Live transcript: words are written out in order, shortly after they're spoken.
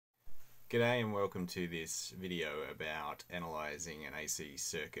G'day and welcome to this video about analysing an AC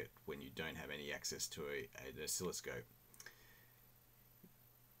circuit when you don't have any access to an oscilloscope.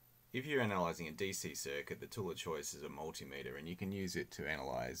 If you're analysing a DC circuit, the tool of choice is a multimeter, and you can use it to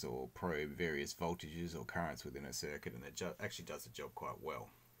analyse or probe various voltages or currents within a circuit, and it actually does the job quite well.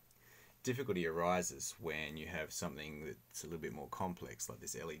 Difficulty arises when you have something that's a little bit more complex, like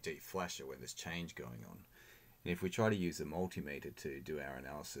this LED flasher where there's change going on. And if we try to use a multimeter to do our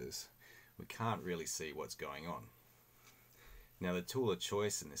analysis, we can't really see what's going on. Now the tool of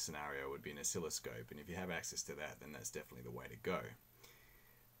choice in this scenario would be an oscilloscope, and if you have access to that, then that's definitely the way to go.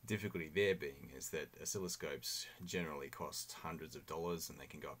 Difficulty there being is that oscilloscopes generally cost hundreds of dollars and they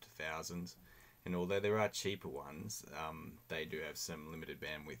can go up to thousands, and although there are cheaper ones, they do have some limited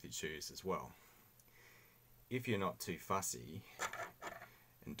bandwidth issues as well. If you're not too fussy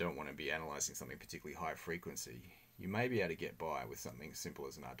and don't want to be analysing something particularly high frequency, you may be able to get by with something as simple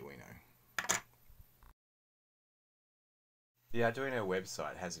as an Arduino. The Arduino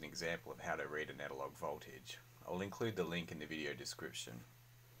website has an example of how to read an analog voltage. I'll include the link in the video description.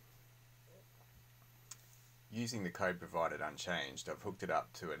 Using the code provided unchanged, I've hooked it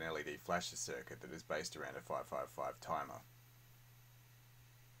up to an LED flasher circuit that is based around a 555 timer.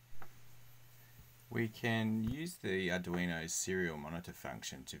 We can use the Arduino's serial monitor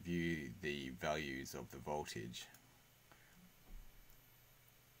function to view the values of the voltage.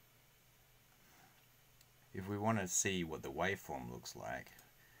 If we want to see what the waveform looks like,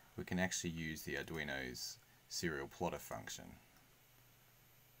 we can actually use the Arduino's serial plotter function.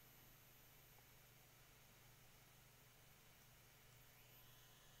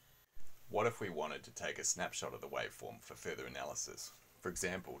 What if we wanted to take a snapshot of the waveform for further analysis, for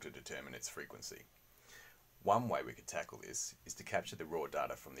example to determine its frequency? One way we could tackle this is to capture the raw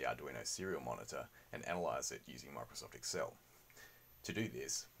data from the Arduino serial monitor and analyze it using Microsoft Excel. To do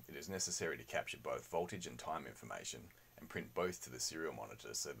this, it is necessary to capture both voltage and time information and print both to the serial monitor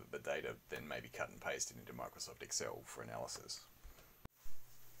so that the data then may be cut and pasted into Microsoft Excel for analysis.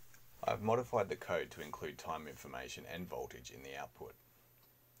 I've modified the code to include time information and voltage in the output.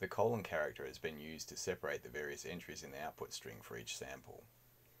 The colon character has been used to separate the various entries in the output string for each sample.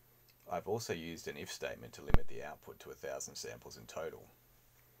 I've also used an if statement to limit the output to 1,000 samples in total.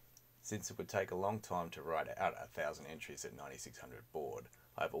 Since it would take a long time to write out 1,000 entries at 9600 baud,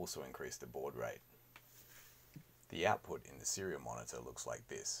 I've also increased the baud rate. The output in the serial monitor looks like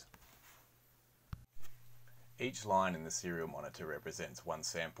this. Each line in the serial monitor represents one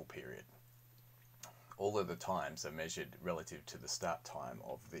sample period. All of the times are measured relative to the start time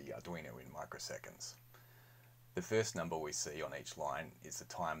of the Arduino in microseconds. The first number we see on each line is the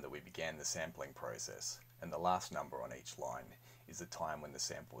time that we began the sampling process, and the last number on each line is the time when the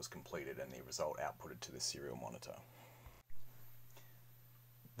sample was completed and the result outputted to the serial monitor.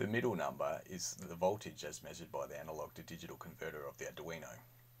 The middle number is the voltage as measured by the analog to digital converter of the Arduino.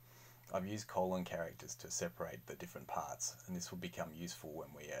 I've used colon characters to separate the different parts, and this will become useful when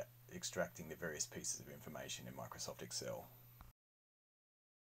we are extracting the various pieces of information in Microsoft Excel.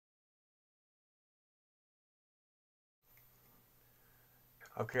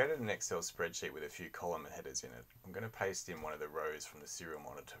 I've created an Excel spreadsheet with a few column headers in it. I'm going to paste in one of the rows from the serial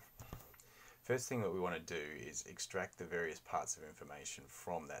monitor. First thing that we want to do is extract the various parts of information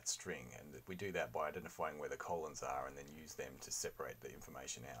from that string, and we do that by identifying where the colons are and then use them to separate the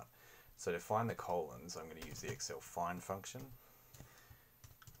information out. So to find the colons, I'm going to use the Excel find function,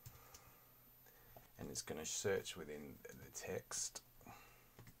 and it's going to search within the text.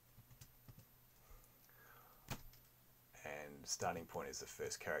 And starting point is the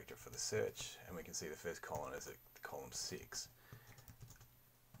first character for the search, and we can see the first column is at column 6.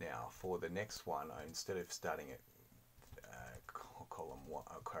 Now for the next one, instead of starting at column 1,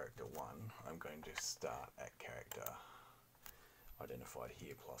 character 1, I'm going to start at character identified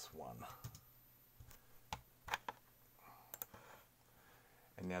here +1.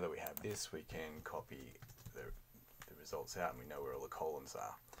 And now that we have this, we can copy the results out and we know where all the columns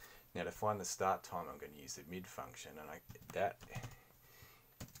are. Now to find the start time, I'm going to use the mid function, and that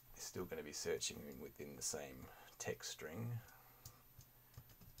is still going to be searching within the same text string.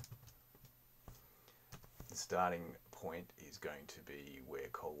 The starting point is going to be where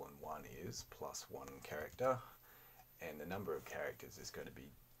colon 1 is, +1 character, and the number of characters is going to be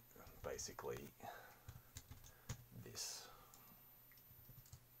basically this.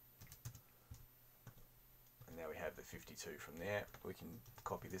 And now we have the 52 from there. We can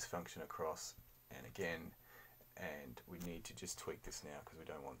copy this function across and again, and we need to just tweak this now because we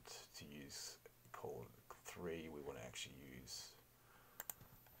don't want to use colon 3, we want to actually use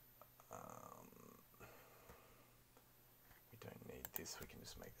we don't need this, we can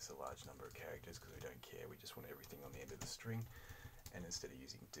just make this a large number of characters because we don't care, we just want everything on the end of the string. And instead of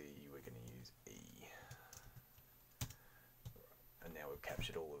using D, we're going to use E. And now we've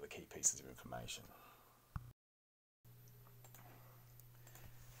captured all of the key pieces of information.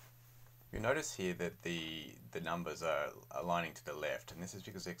 You'll notice here that the numbers are aligning to the left, and this is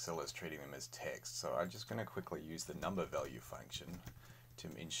because Excel is treating them as text. So I'm just going to quickly use the number value function to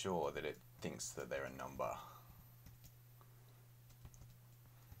ensure that it thinks that they're a number.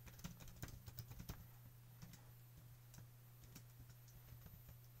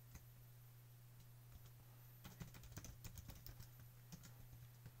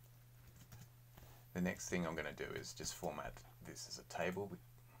 The next thing I'm going to do is just format this as a table.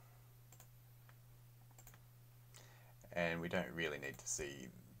 And we don't really need to see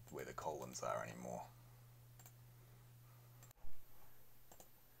where the columns are anymore.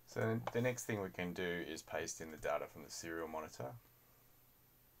 So the next thing we can do is paste in the data from the serial monitor.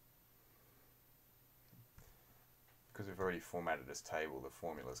 Because we've already formatted this table, the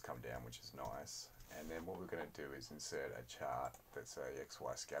formulas come down, which is nice. And then what we're going to do is insert a chart that's a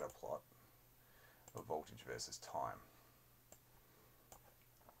XY scatter plot of voltage versus time.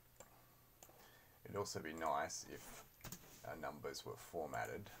 It'd also be nice if our numbers were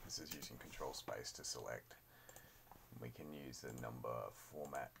formatted. This is using control space to select. We can use the number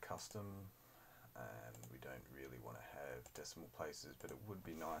format custom, and we don't really want to have decimal places, but it would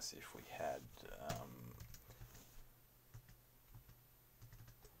be nice if we had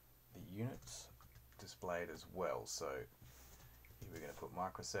the units displayed as well. So here we're going to put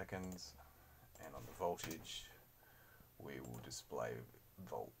microseconds, and on the voltage we will display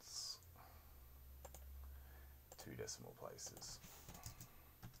volts, 2 decimal places.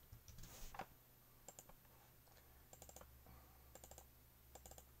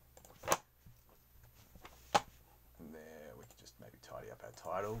 And there we can just maybe tidy up our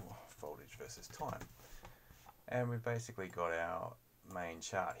title, voltage versus time. And we've basically got our main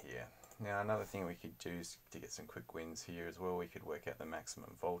chart here. Now another thing we could do is to get some quick wins here as well, we could work out the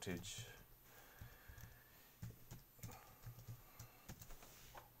maximum voltage.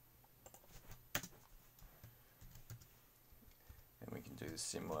 And we can do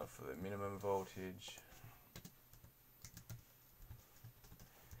similar for the minimum voltage.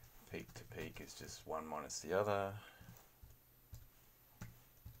 Peak to peak is just one minus the other.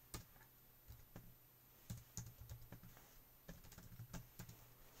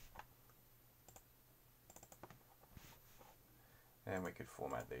 And we could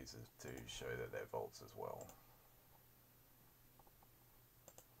format these to show that they're volts as well.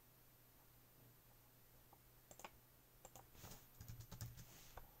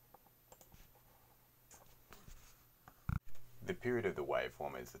 The period of the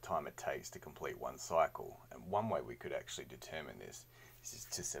waveform is the time it takes to complete one cycle, and one way we could actually determine this is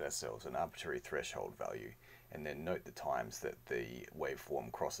to set ourselves an arbitrary threshold value and then note the times that the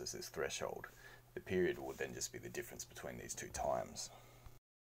waveform crosses this threshold. The period will then just be the difference between these two times.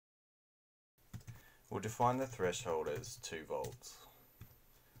 We'll define the threshold as 2 volts.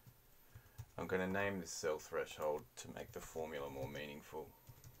 I'm going to name this cell threshold to make the formula more meaningful.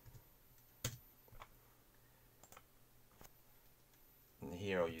 And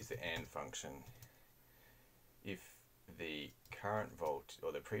here I'll use the AND function. If the current volt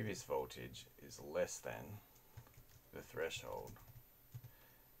or the previous voltage is less than the threshold,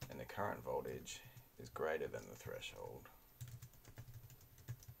 and the current voltage is greater than the threshold,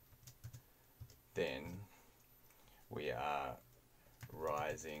 then we are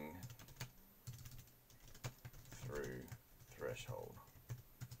rising through threshold.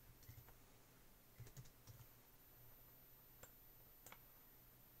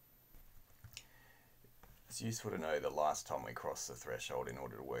 It's useful to know the last time we crossed the threshold in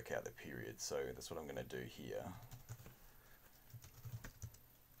order to work out the period, so that's what I'm going to do here.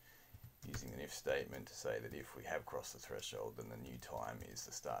 Using an if statement to say that if we have crossed the threshold, then the new time is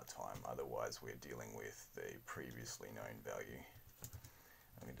the start time. Otherwise we're dealing with the previously known value.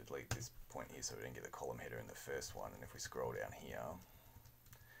 I'm going to delete this point here so we don't get the column header in the first one, and if we scroll down here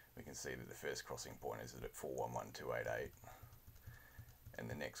we can see that the first crossing point is at 411288 and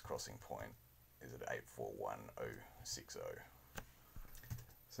the next crossing point is at 841060.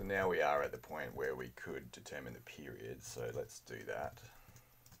 So now we are at the point where we could determine the period, so let's do that.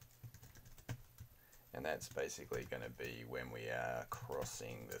 And that's basically going to be when we are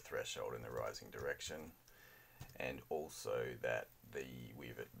crossing the threshold in the rising direction, and also that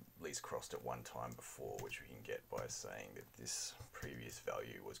we've at least crossed it one time before, which we can get by saying that this previous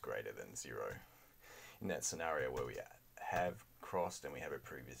value was greater than 0. In that scenario where we have crossed and we have a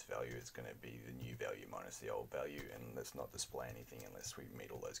previous value, it's going to be the new value minus the old value, and let's not display anything unless we meet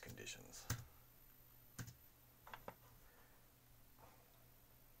all those conditions.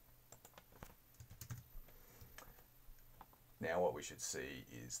 Now what we should see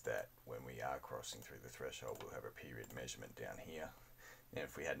is that when we are crossing through the threshold, we'll have a period measurement down here. Now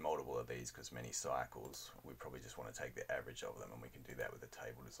if we had multiple of these, because many cycles, we probably just want to take the average of them, and we can do that with the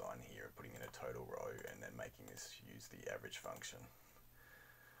table design here, putting in a total row and then making this use the average function.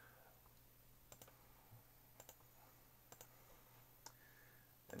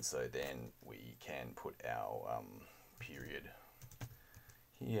 And so then we can put our period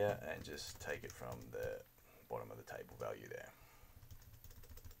here and just take it from the bottom of the table value there.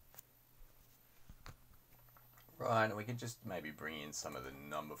 Right, and we can just maybe bring in some of the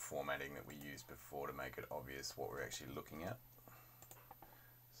number formatting that we used before to make it obvious what we're actually looking at.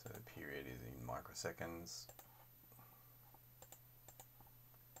 So the period is in microseconds.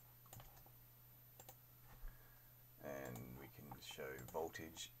 And we can show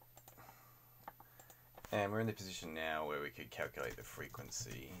voltage. And we're in the position now where we could calculate the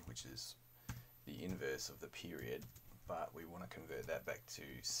frequency, which is the inverse of the period, but we want to convert that back to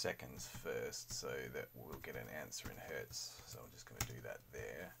seconds first so that we'll get an answer in hertz. So I'm just going to do that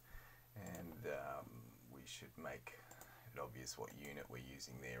there, and we should make it obvious what unit we're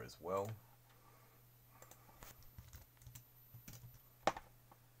using there as well.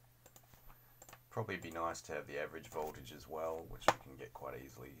 Probably be nice to have the average voltage as well, which we can get quite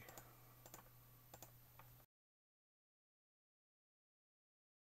easily.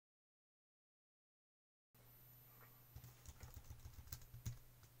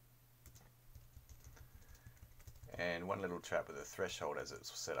 And one little trap with the threshold as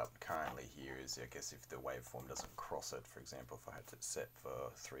it's set up currently here is, I guess, if the waveform doesn't cross it, for example, if I had to set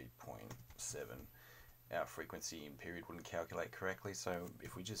for 3.7, our frequency and period wouldn't calculate correctly. So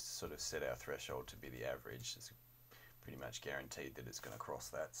if we just sort of set our threshold to be the average, it's pretty much guaranteed that it's going to cross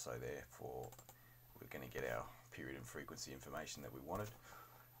that. So therefore, we're going to get our period and frequency information that we wanted.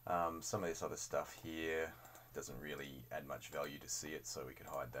 Some of this other stuff here doesn't really add much value to see it, so we could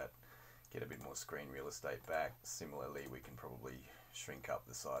hide that. Get a bit more screen real estate back. Similarly, we can probably shrink up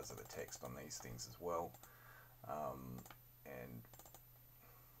the size of the text on these things as well, and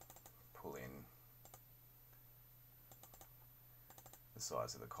pull in the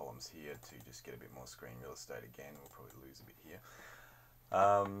size of the columns here to just get a bit more screen real estate again. We'll probably lose a bit here.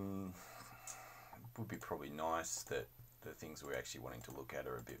 It would be probably nice that the things we're actually wanting to look at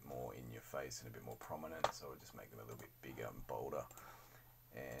are a bit more in your face and a bit more prominent, so we'll just make them a little bit bigger and bolder.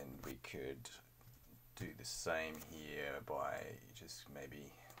 And we could do the same here by just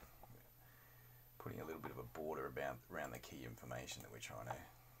maybe putting a little bit of a border around the key information that we're trying to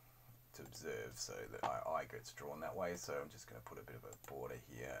observe, so that our eye gets drawn that way. So I'm just going to put a bit of a border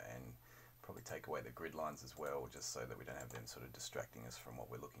here and probably take away the grid lines as well, just so that we don't have them sort of distracting us from what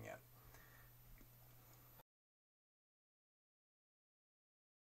we're looking at.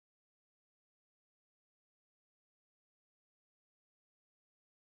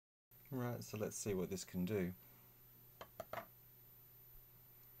 Right, so let's see what this can do.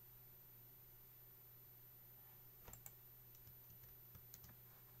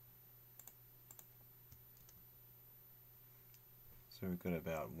 So we've got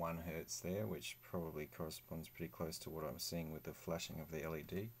about 1 Hertz there, which probably corresponds pretty close to what I'm seeing with the flashing of the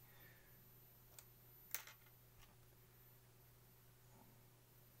LED.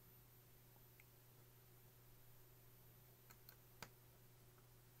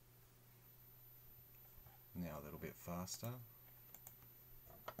 Now a little bit faster.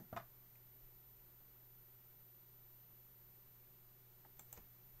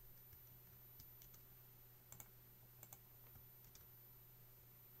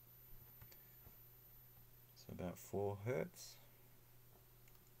 So about 4 Hertz.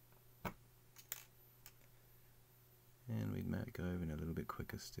 And we might go even a little bit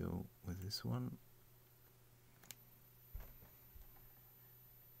quicker still with this one.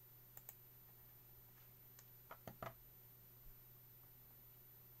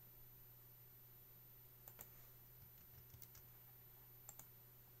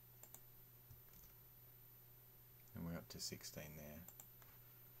 To 16 there.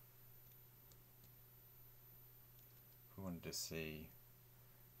 If we wanted to see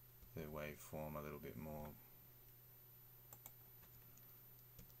the waveform a little bit more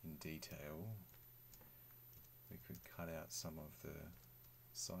in detail, we could cut out some of the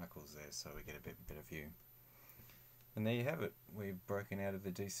cycles there so we get a bit better view. And there you have it. We've broken out of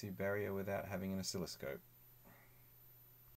the DC barrier without having an oscilloscope.